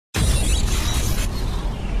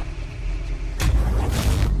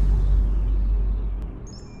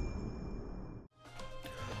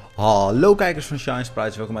Hallo kijkers van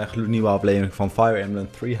ShineSprites, welkom bij een gloednieuwe aflevering van Fire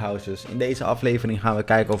Emblem Three Houses. In deze aflevering gaan we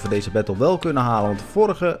kijken of we deze battle wel kunnen halen, want de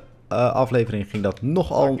vorige aflevering ging dat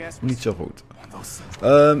nogal niet zo goed.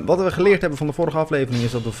 Wat we geleerd hebben van de vorige aflevering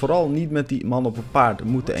is dat we vooral niet met die man op een paard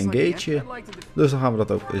moeten engagen. Dus dan gaan we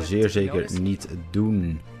dat ook zeer zeker niet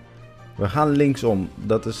doen. We gaan linksom,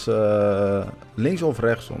 dat is links of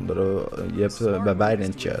rechtsom. Je hebt bij beide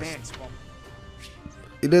een chest.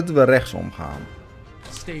 Ik denk dat we rechtsom gaan.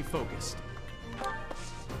 Stay focused.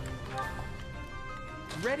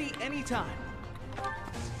 Ready anytime.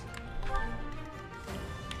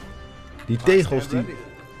 Die tegels die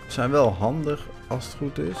zijn wel handig als het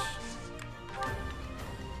goed is.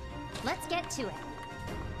 Let's get to it.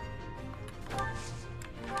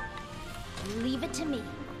 Leave it to me.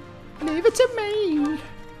 Leave it to me.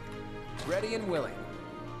 Ready and willing.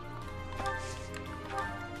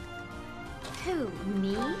 Who,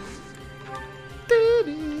 me?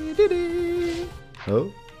 Oh?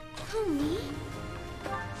 Who, me?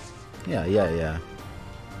 Ja.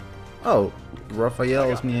 Oh, Raphaël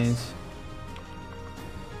is niet eens.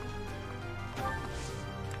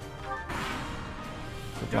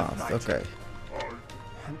 Verplaatst, oké.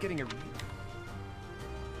 Ik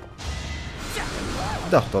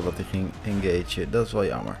dacht al dat hij ging engagen, dat is wel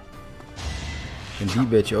jammer. En die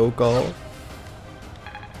beetje ook al.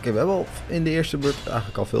 Oké, we hebben al in de eerste beurt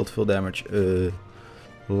eigenlijk al veel te veel damage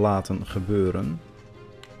laten gebeuren.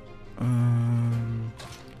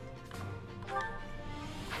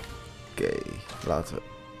 Oké, laten we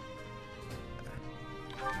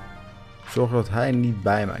zorgen dat hij niet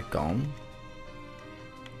bij mij kan.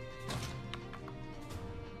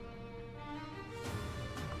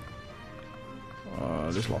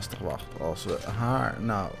 Dit is lastig, wacht. Als we haar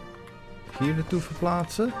nou hier naartoe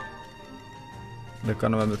verplaatsen, dan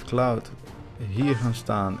kunnen we met Cloud hier gaan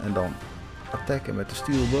staan en dan attacken met de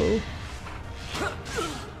steel bow.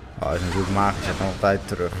 Oh, hij is natuurlijk magisch, hij kan altijd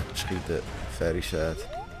terug schieten. Very sad.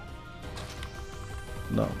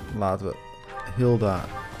 Dan laten we Hilda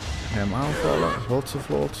hem aanvallen.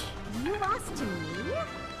 Vlot. You lost to me?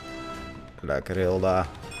 Lekker Hilda.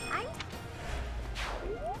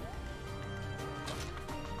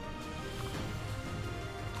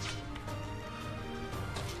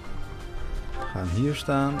 We gaan hier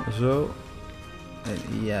staan, zo.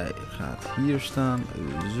 En jij gaat hier staan,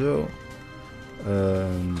 zo.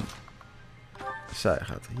 Zij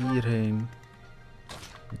gaat hierheen.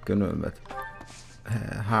 Dan kunnen we met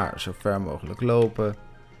haar zo ver mogelijk lopen.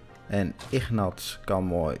 En Ignaz kan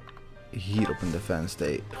mooi hier op een defense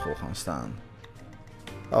tegel gaan staan.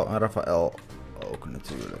 Oh, en Raphaël ook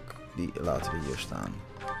natuurlijk. Die laten we hier staan.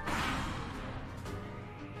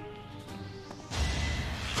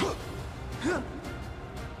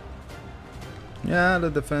 Ja,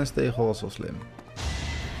 de defense tegel was wel slim.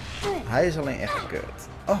 Hij is alleen echt gekut.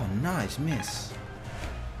 Oh, nice, mis.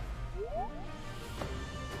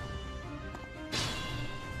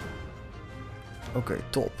 Oké,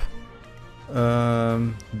 top.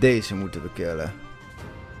 Deze moeten we killen.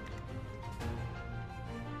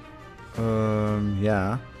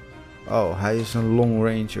 Ja. Oh, hij is een long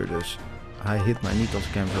ranger, dus hij hit mij niet als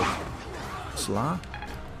ik hem zo sla.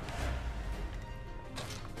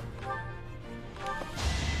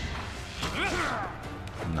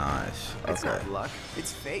 Nice. Oké.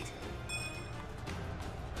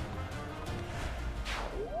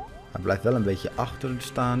 Hij blijft wel een beetje achter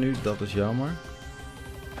staan nu, dat is jammer.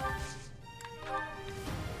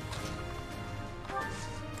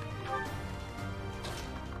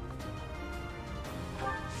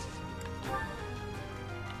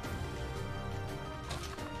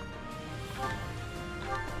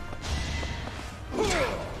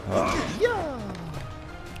 Ja!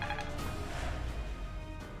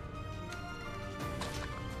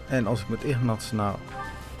 En als ik met Ignaz nou...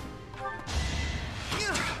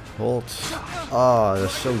 Hot. Ah, dat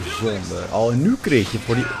is zo zonde. Al een nieuw kreetje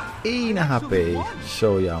voor die ene HP.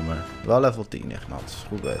 Zo jammer. Wel level 10 Ignaz.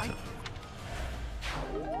 Goed bezig.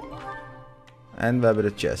 En we hebben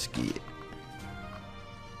de chest key.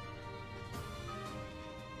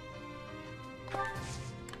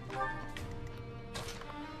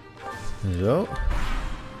 Zo.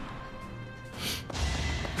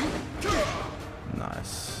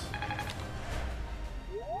 Nice.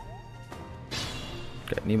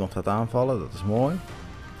 Oké, niemand gaat aanvallen, dat is mooi.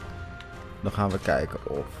 Dan gaan we kijken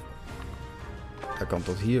of hij kan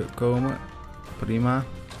tot hier komen. Prima.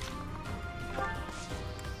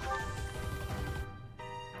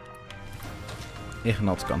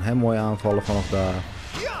 Ignaz kan hem mooi aanvallen vanaf daar.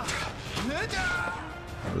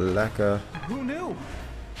 Lekker.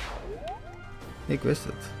 Ik wist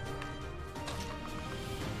het.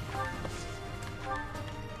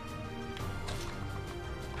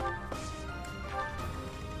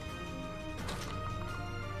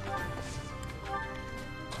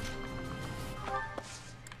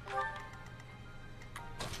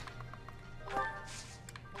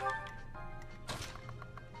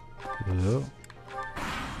 Zo.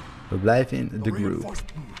 We blijven in de groove.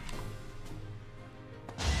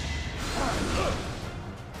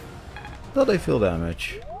 Dat heeft veel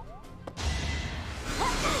damage.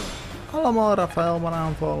 Allemaal Rafael maar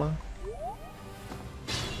aanvallen.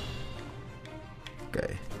 Oké.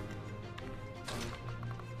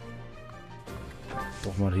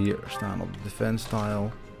 Toch maar hier staan op de defense tile.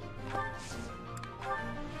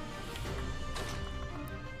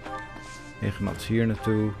 Ignats hier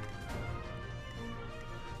naartoe.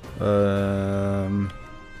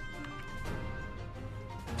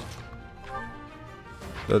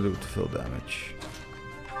 Dat doet te veel damage.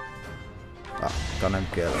 Ah, ik kan hem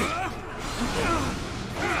killen.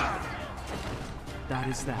 That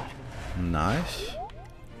is that. Nice.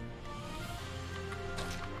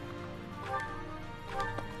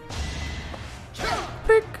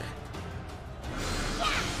 Pik.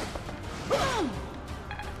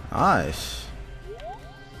 Nice.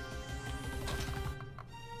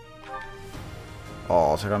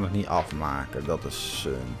 Oh, ze gaan het niet afmaken. Dat is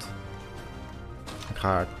sunt. Ik ga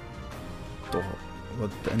haar toch...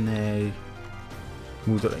 Wat, nee. Ik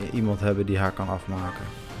moet er iemand hebben die haar kan afmaken.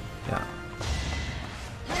 Ja.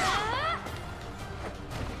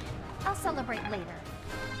 I'll celebrate later.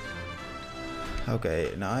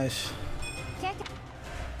 Oké, nice.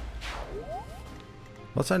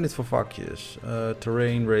 Wat zijn dit voor vakjes?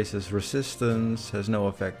 Terrain raises resistance, has no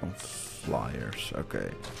effect on flyers. Oké.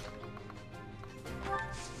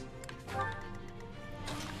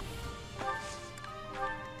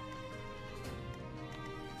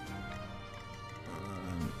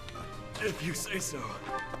 If you say so.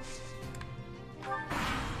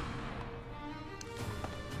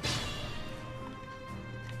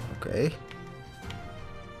 Oké.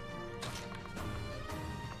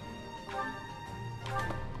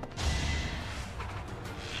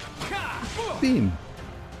 Beam.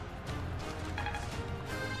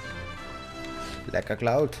 Lekker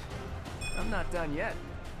Cloud. I'm not done yet.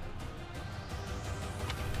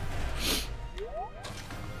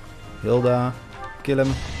 Hilda, kill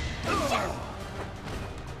hem.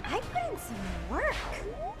 I put in some work.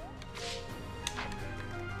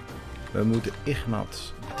 We moeten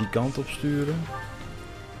Ignat die kant op sturen.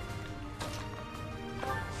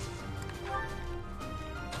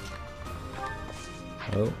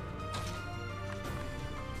 Oh.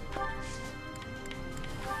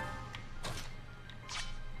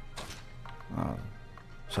 Oh.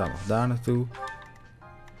 Zijn we nog daar naartoe?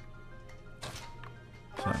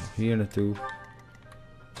 Zijn we nog hier naartoe?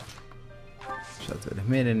 Zetten we er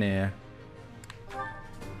midden neer.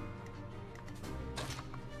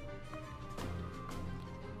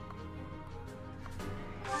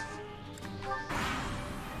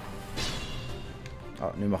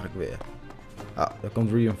 Oh, nu mag ik weer. Ah, er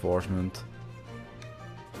komt reinforcement.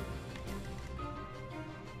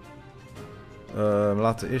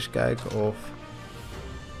 Laten we eerst kijken of...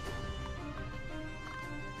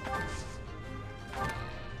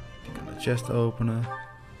 Ik kan de chest openen.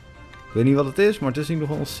 Ik weet niet wat het is, maar het is in ieder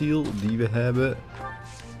geval een seal die we hebben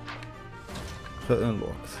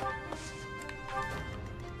geunlocked.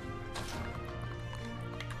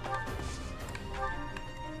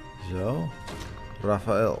 Zo.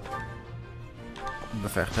 Rafael.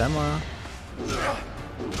 Bevecht hem maar.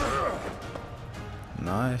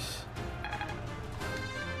 Nice.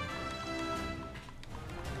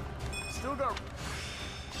 Still go.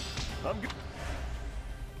 I'm good.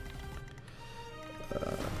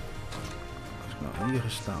 Als ik nou hier ga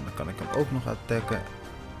staan, dan kan ik hem ook nog attacken.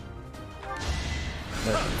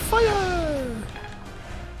 Met fire!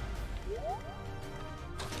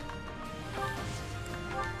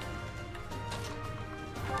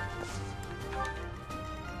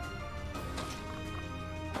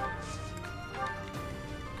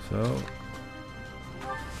 Zo.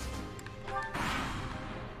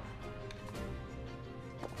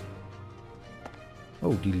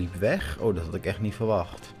 Oh, die liep weg. Oh, dat had ik echt niet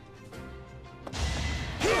verwacht.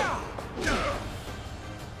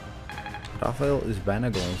 Rafael is bijna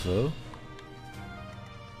gonzo.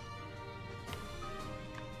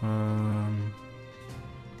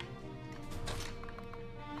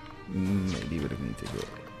 Nee, die wil ik niet. Ik wil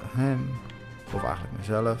hem. Of eigenlijk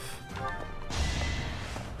mezelf.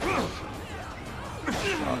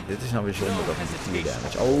 Oh, dit is nou weer zonde dat ik die 4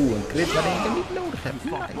 damage. Oh, een crit waarin ik hem niet nodig heb.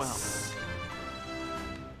 Nice.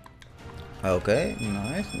 Oké,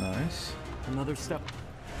 nice, nice. Another step.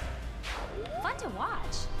 Fun to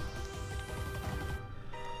watch.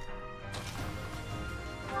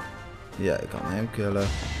 Ja, ik kan hem killen.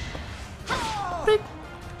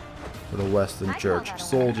 Voor de Western Church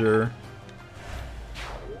Soldier.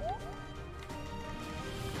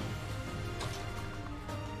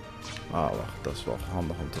 Ah, wacht, dat is wel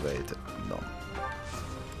handig om te weten. Dan.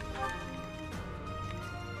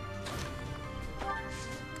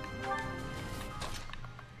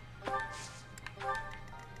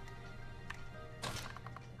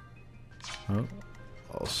 Oh,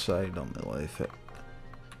 als zij dan wel even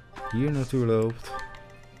hier naartoe loopt.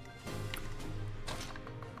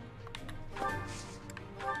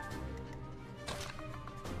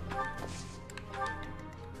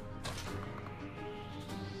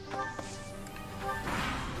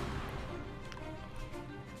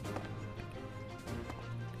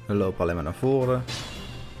 We lopen alleen maar naar voren.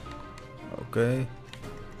 Oké.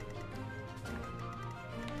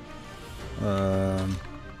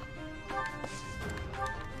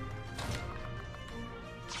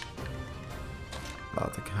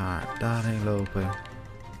 Laat ik haar daarheen lopen.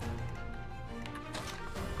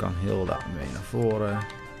 Kan heel daar mee naar voren.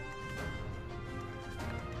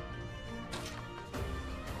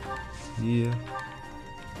 Hier.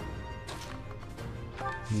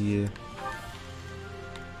 Hier.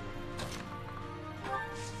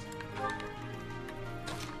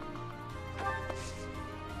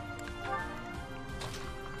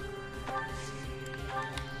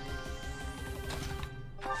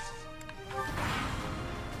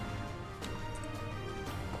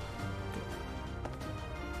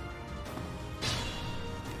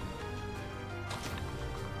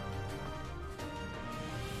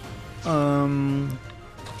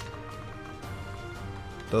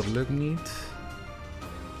 Dat lukt niet.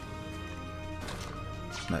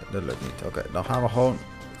 Nee, dat lukt niet. Oké, dan gaan we gewoon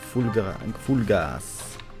full gas.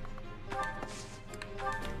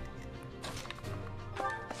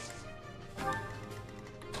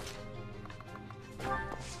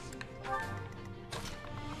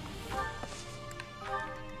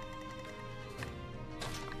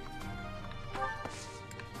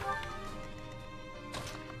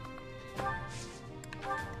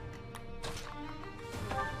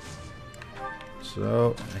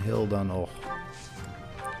 Zo, heel dan nog.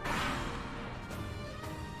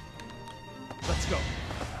 Let's go.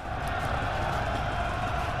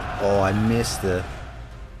 Oh, hij miste.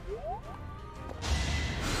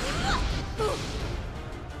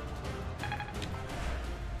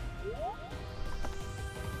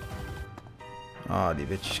 Ah, die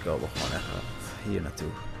bitches komen gewoon echt hier naartoe.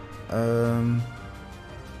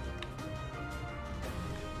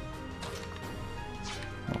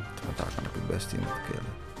 Daar kan ik het best iemand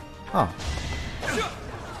killen. Ah.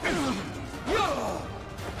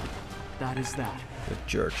 That is that. De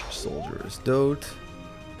church soldier is dood.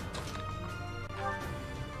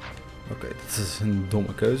 Oké, dat is een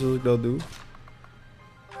domme keuze als ik dat doe.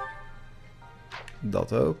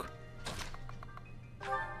 Dat ook.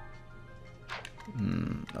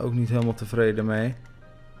 Ook niet helemaal tevreden mee.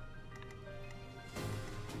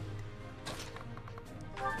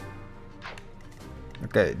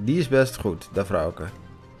 Oké, die is best goed, dat vrouwke.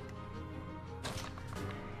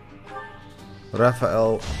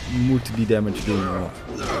 Raphaël moet die damage doen.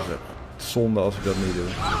 Dat is echt zonde als ik dat niet doe.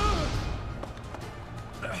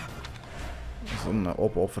 Dat is een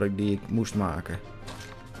opoffering die ik moest maken.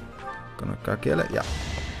 Kan ik haar killen? Ja.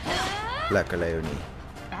 Lekker, Leonie.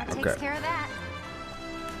 That Okay. takes care of that.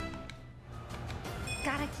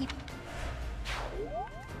 Gotta keep.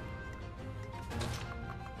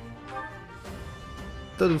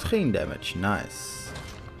 Dat doet geen damage. Nice.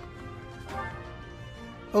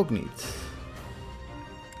 Ook niet.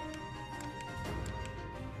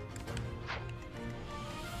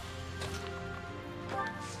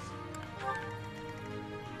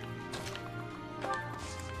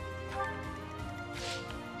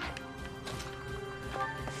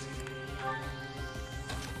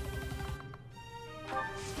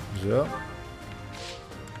 Zo.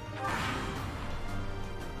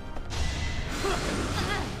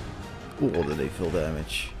 Oeh, dat deed veel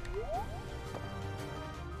damage.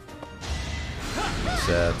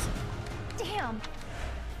 Sad. Damn.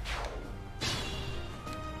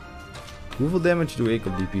 Hoeveel damage doe ik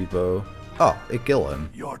op die Pipo? Oh, ik kill hem.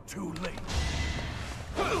 You're too late.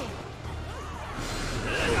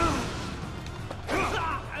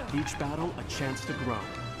 Each battle a chance to grow.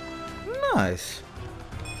 Nice.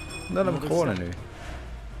 Dan heb ik gewonnen nu.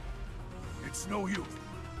 It's no use.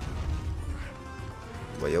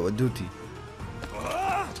 Maar joh, wat doet hij?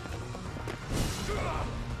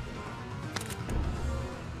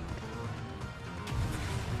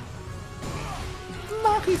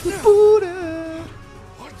 Magische poeder.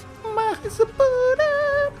 Magische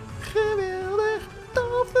poeder. Geweldig,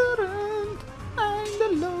 toverend,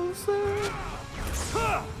 eindeloze.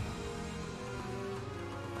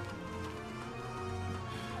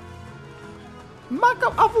 Maak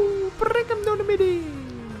hem af, prik hem door de midden.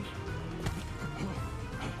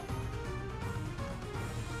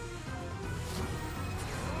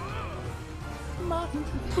 Maak hem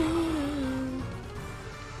vervoeren.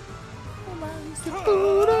 Maak hem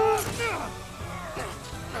vervoeren.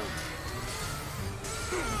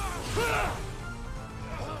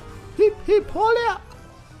 Hip hip holla.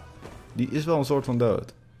 Die is wel een soort van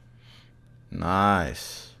dood.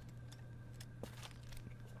 Nice.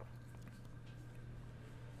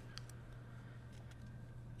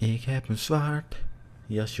 Ik heb een zwaard.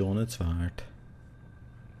 Ja, John het zwaard.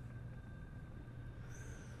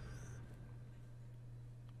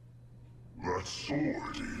 That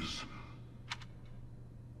sword is...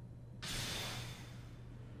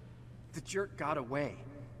 The jerk got away.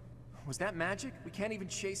 Was that magic? We can't even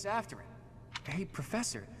chase after it. Hey,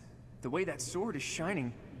 Professor, the way that sword is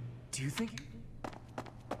shining, do you think...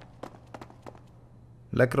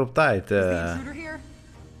 Lekker op tijd. Is the intruder here?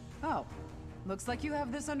 Oh, looks like you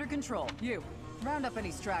have this under control. You, round up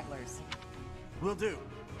any stragglers. Will do.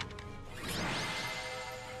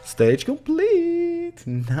 Stage complete.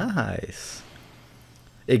 Nice.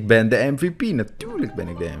 Ik ben de MVP. Natuurlijk ben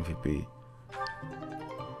ik de MVP.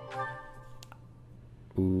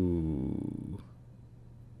 Oeh.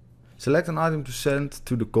 Select an item to send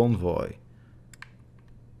to the convoy.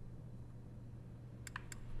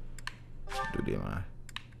 Doe die maar.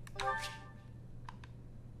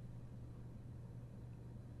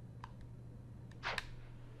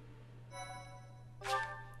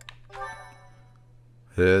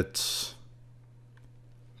 Huts.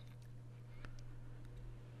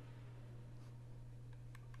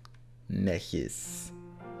 Netjes.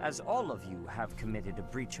 As all of you have committed a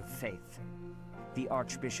breach of faith, the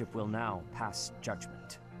Archbishop will now pass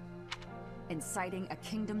judgment. Inciting a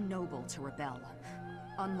kingdom noble to rebel.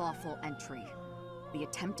 Unlawful entry. The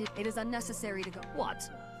attempted... It is unnecessary to go... What?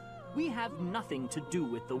 We have nothing to do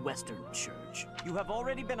with the Western Church. You have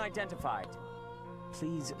already been identified.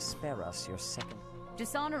 Please spare us your second.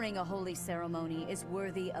 Dishonoring a holy ceremony is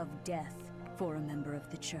worthy of death for a member of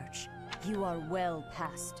the church. You are well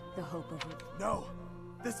past the hope of... No!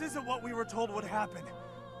 This isn't what we were told would happen.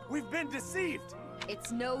 We've been deceived!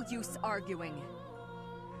 It's no use arguing.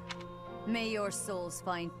 May your souls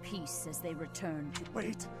find peace as they return to...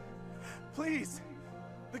 Wait! Please!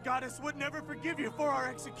 The goddess would never forgive you for our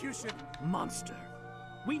execution! Monster!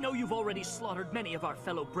 We know you've already slaughtered many of our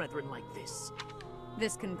fellow brethren like this.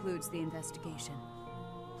 This concludes the investigation.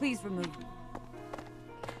 Please remove...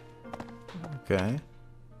 Okay.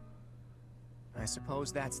 I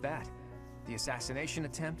suppose that's that. The assassination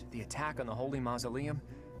attempt, the attack on the Holy Mausoleum.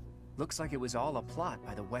 Looks like it was all a plot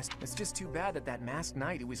by the West. It's just too bad that that masked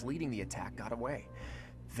knight who was leading the attack got away.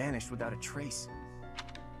 Vanished without a trace.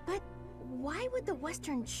 But why would the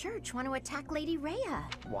Western Church want to attack Lady Rhea?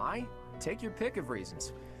 Why? Take your pick of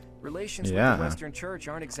reasons. Relations with Yeah. the Western Church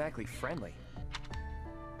aren't exactly friendly.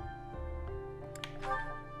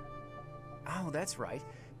 Oh, that's right.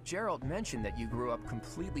 Gerald mentioned that you grew up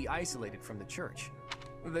completely isolated from the church.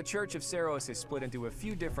 The Church of Saros is split into a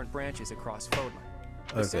few different branches across Fodlan.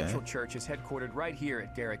 The Central Church is headquartered right here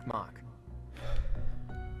at Garrick Mach.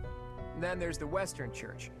 Then there's the Western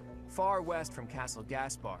Church, far west from Castle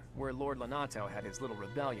Gaspar, where Lord Lonato had his little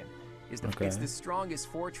rebellion. It's the strongest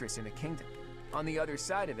fortress in the kingdom. On the other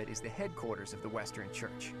side of it is the headquarters of the Western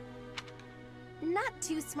Church. Not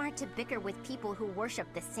too smart to bicker with people who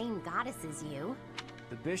worship the same goddess as you.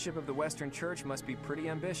 The bishop of the Western Church must be pretty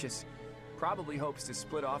ambitious. Probably hopes to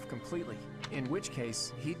split off completely, in which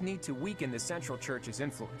case he'd need to weaken the Central Church's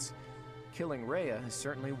influence. Killing Rhea is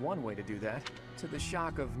certainly one way to do that. To the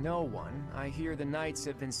shock of no one, I hear the knights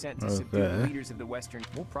have been sent to subdue the leaders of the Western.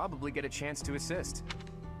 We'll probably get a chance to assist.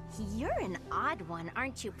 You're an odd one,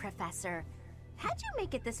 aren't you, Professor? How'd you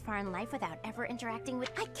make it this far in life without ever interacting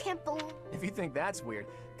with... I can't believe... If you think that's weird,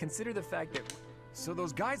 consider the fact that... So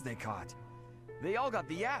those guys they caught, they all got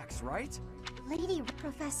the axe, right? Lady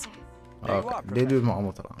Professor... Oké, dit duurt me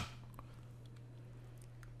allemaal te lang.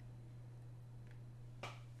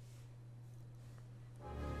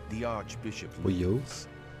 The Archbishop For you? leaves.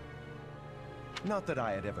 Not that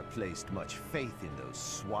I had ever placed much faith in those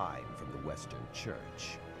swine from the Western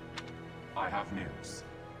Church. I have news,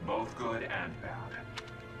 both good and bad.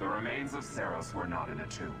 The remains of Saros were not in a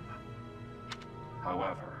tomb.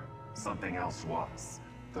 However, something else was.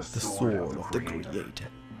 The sword of the Creator.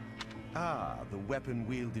 Ah, the weapon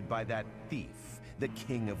wielded by that thief, the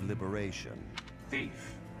King of Liberation.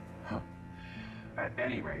 Thief? Huh. At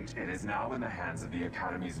any rate, it is now in the hands of the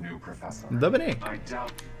Academy's new professor. Dat ben ik. I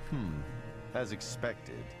doubt... As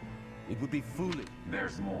expected. It would be foolish.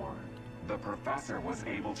 There's more. The professor was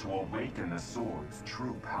able to awaken the sword's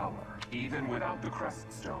true power. Even without the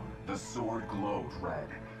creststone, the sword glowed red.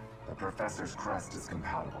 The professor's crest is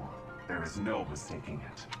compatible. There is no mistaking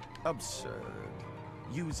it. Absurd.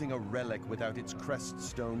 Using a relic without its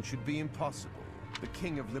creststone should be impossible. The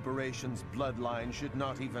King of Liberation's bloodline should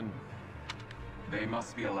not even... They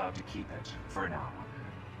must be allowed to keep it, for now.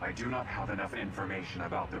 I do not have enough information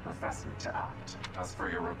about the professor to act. As for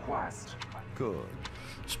your request... Good.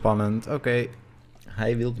 Spannend, oké.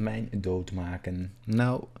 Hij wil mij doodmaken.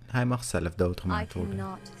 Nou, hij mag zelf doodgemaakt worden. I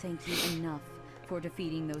cannot thank you enough for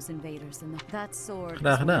defeating those invaders in that sword.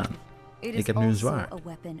 Graag gedaan. Ik heb nu een zwaard. A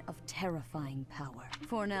weapon of terrifying power.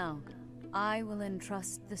 For now, I will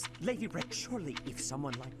entrust this. Lady Red, surely if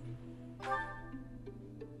someone like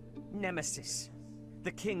Nemesis,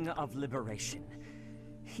 the King of Liberation.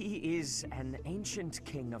 He is an ancient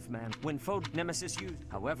king of man. When foe Nemesis used,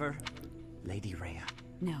 however, Lady Rhea.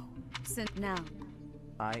 No, since now.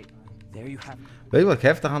 There you have. Weet je wat ik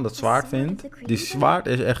heftig aan dat zwaard vind? Die zwaard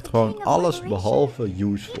is echt gewoon alles behalve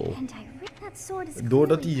useful.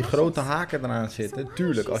 Doordat die grote haken eraan zitten.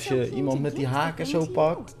 Tuurlijk, als je iemand met die haken zo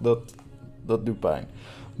pakt, dat doet pijn.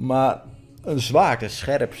 Maar een zwaard is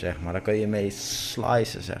scherp, zeg maar. Daar kan je mee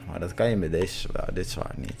slicen, zeg maar. Dat kan je met dit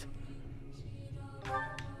zwaard niet.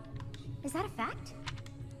 Is that a fact?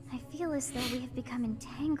 I feel as though we have become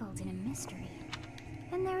entangled in a mystery.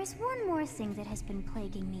 And there is one more thing that has been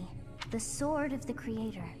plaguing me. The sword of the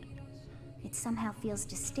creator. It somehow feels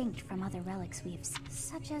distinct from other relics we've seen.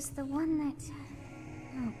 Such as the one that...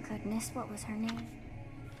 Oh goodness, what was her name?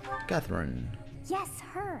 Catherine. Yes,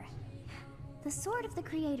 her. The sword of the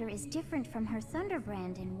creator is different from her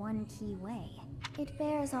Thunderbrand in one key way. It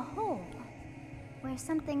bears a hole. Where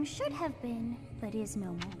something should have been, but is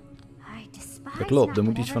no more. I despise... Dat klopt, er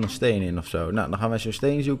moet iets van een steen in of zo. Nou, dan gaan wij zo'n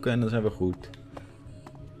steen zoeken en dan zijn we goed.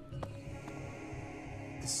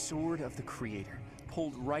 The sword of the creator.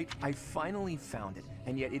 Pulled right, I finally found it,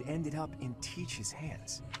 and yet it ended up in Teach's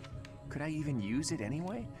hands. Could I even use it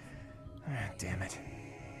anyway? Damn it.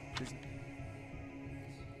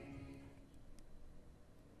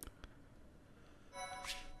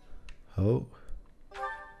 Oh.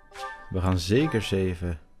 We gaan zeker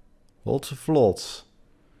 7. Hotse vlot.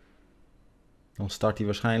 Dan start hij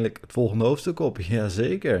waarschijnlijk het volgende hoofdstuk op.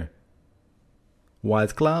 Jazeker.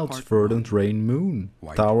 White Clouds, Verdant Rain Moon.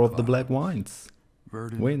 Tower of the Black Winds.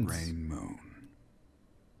 Verdant Rain Moon.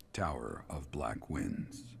 Tower of Black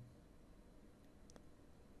Winds.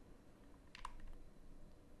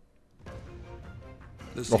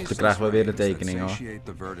 Och, dan krijgen we weer de tekening hoor.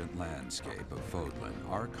 The verdant landscape of Fodlan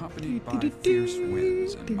are accompanied by fierce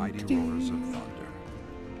winds and mighty roars of thunder.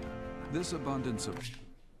 This abundance of...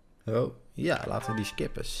 Oh, ja, laten we die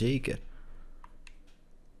skippen, zeker.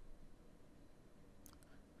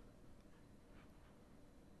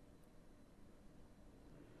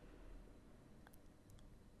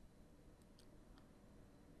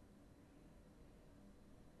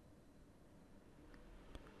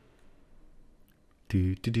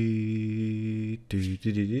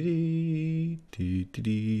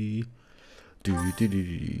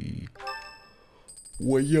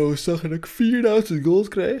 Wow, zag dat ik 4000 gold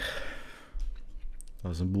kreeg?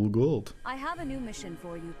 Dat is een boel gold. I have a new mission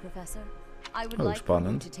for you, Professor. I would Oh, like for you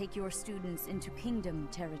spannend. to take your students into Kingdom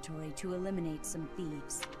territory to eliminate some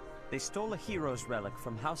thieves. They stole a hero's relic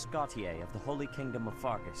from House Gautier of the Holy Kingdom of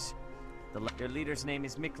Fargus. Their leader's name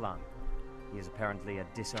is Milan. He is apparently a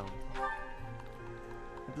disowned.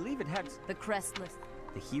 I believe it had The Crestless.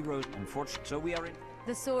 the hero, unfortunately. So we are in.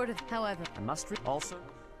 The sword of, however. I must also.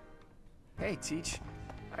 Hey, Teach.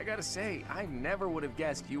 I gotta say, I never would have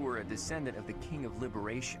guessed you were a descendant of the King of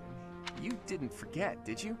Liberation. You didn't forget,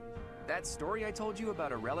 did you? That story I told you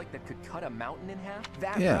about a relic that could cut a mountain in half?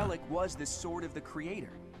 That relic was the sword of the creator.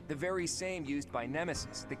 The very same used by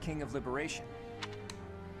Nemesis, the King of Liberation.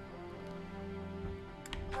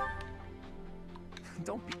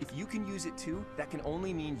 Don't be, if you can use it too, that can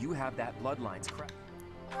only mean you have that bloodline's crap.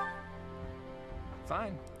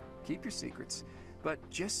 Fine, keep your secrets. But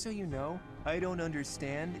just so you know, I don't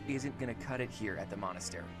understand isn't gonna cut it here at the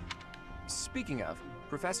monastery. Speaking of,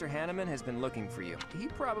 Professor Hanneman has been looking for you. He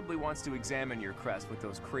probably wants to examine your crest with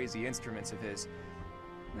those crazy instruments of his.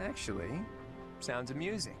 Actually, sounds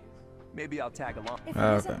amusing. Maybe I'll tag along. If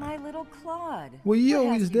it isn't my little Claude. Well, yo,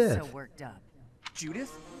 what has he's you dead. so worked up?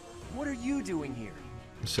 Judith, what are you doing here?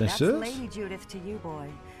 That's Lady Judith to you, boy.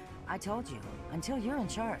 I told you, until you're in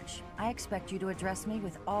charge, I expect you to address me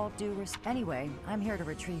with all due respect. Anyway, I'm here to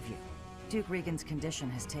retrieve you. Duke Regan's condition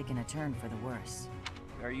has taken a turn for the worse.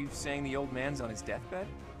 Are you saying the old man's on his deathbed?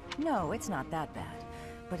 No, it's not that bad.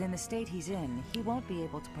 but in the state he's in, he won't be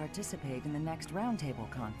able to participate in the next roundtable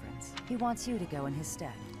conference. He wants you to go in his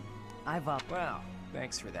stead. Well,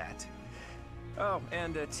 thanks for that. Oh,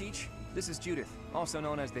 and Teach, this is Judith, also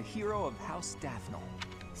known as the hero of House Daphnel.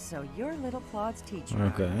 So you're little Claude's teacher.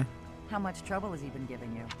 Okay. How much trouble has he been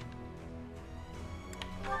giving you?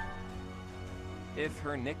 If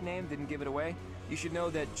her nickname didn't give it away, you should know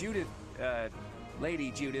that Judith,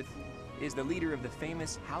 Lady Judith, is the leader of the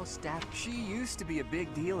famous House Daphnel. She used to be a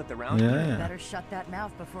big deal at the round. Yeah. Better shut that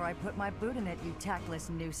mouth before I put my boot in it, you tactless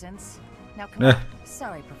nuisance. Now come on.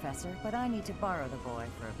 Sorry, Professor, but I need to borrow the boy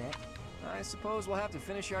for a bit. I suppose we'll have to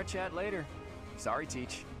finish our chat later. Sorry,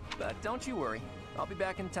 Teach, but don't you worry. I'll be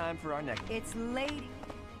back in time for our next. It's Lady.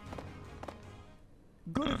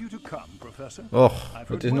 Good of you to come, Professor. Och,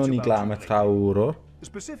 het is nog niet klaar met gehouden hoor.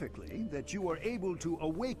 Specifically, that you are able to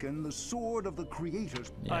awaken the sword of the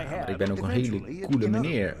creators. Ja, maar ik ben ook een hele coole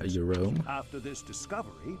meneer, Jerome. After this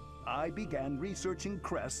discovery, I began researching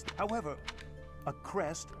crests. However, a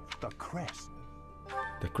crest, the crest.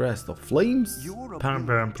 The Crest of Flames? Your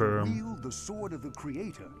ability to wield the sword of the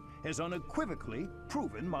creator has unequivocally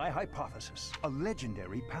proven my hypothesis. A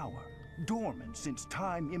legendary power, dormant since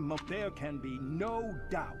time immemorial. There can be no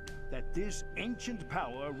doubt that this ancient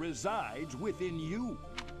power resides within you.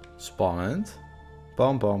 Spannend.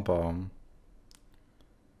 Pam pam pam.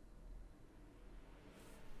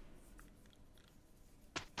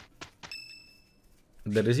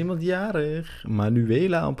 Er is iemand jarig.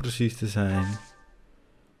 Manuela om precies te zijn.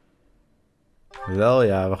 Wel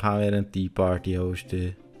ja, we gaan weer een tea party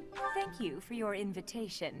hosten. Thank you for your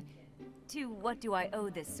invitation. To what do I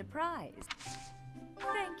owe this surprise?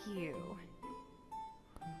 Thank you.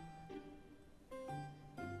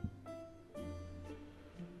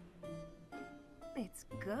 It's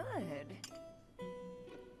good.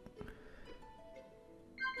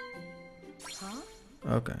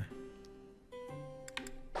 Huh? Oké.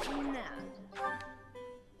 Nah.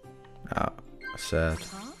 Nou, sad.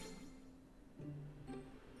 Huh?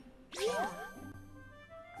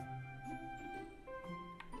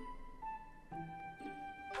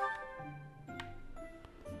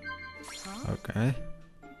 Oké.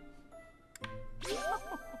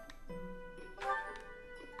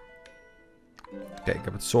 Kijk, ik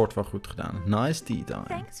heb het soort van goed gedaan. Nice tea time.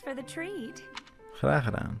 Thanks for the treat. Graag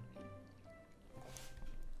gedaan.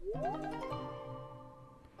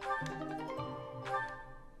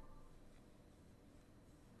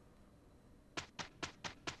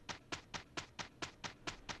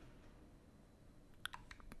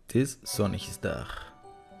 Het is zonnetjesdag.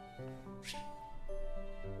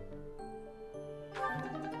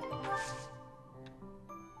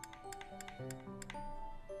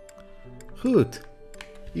 Goed.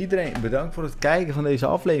 Iedereen bedankt voor het kijken van deze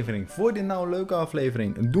aflevering. Vond je dit nou een leuke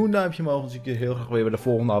aflevering? Doe een duimpje omhoog. Dan zie ik je heel graag weer bij de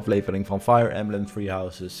volgende aflevering van Fire Emblem Three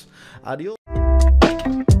Houses. Adios.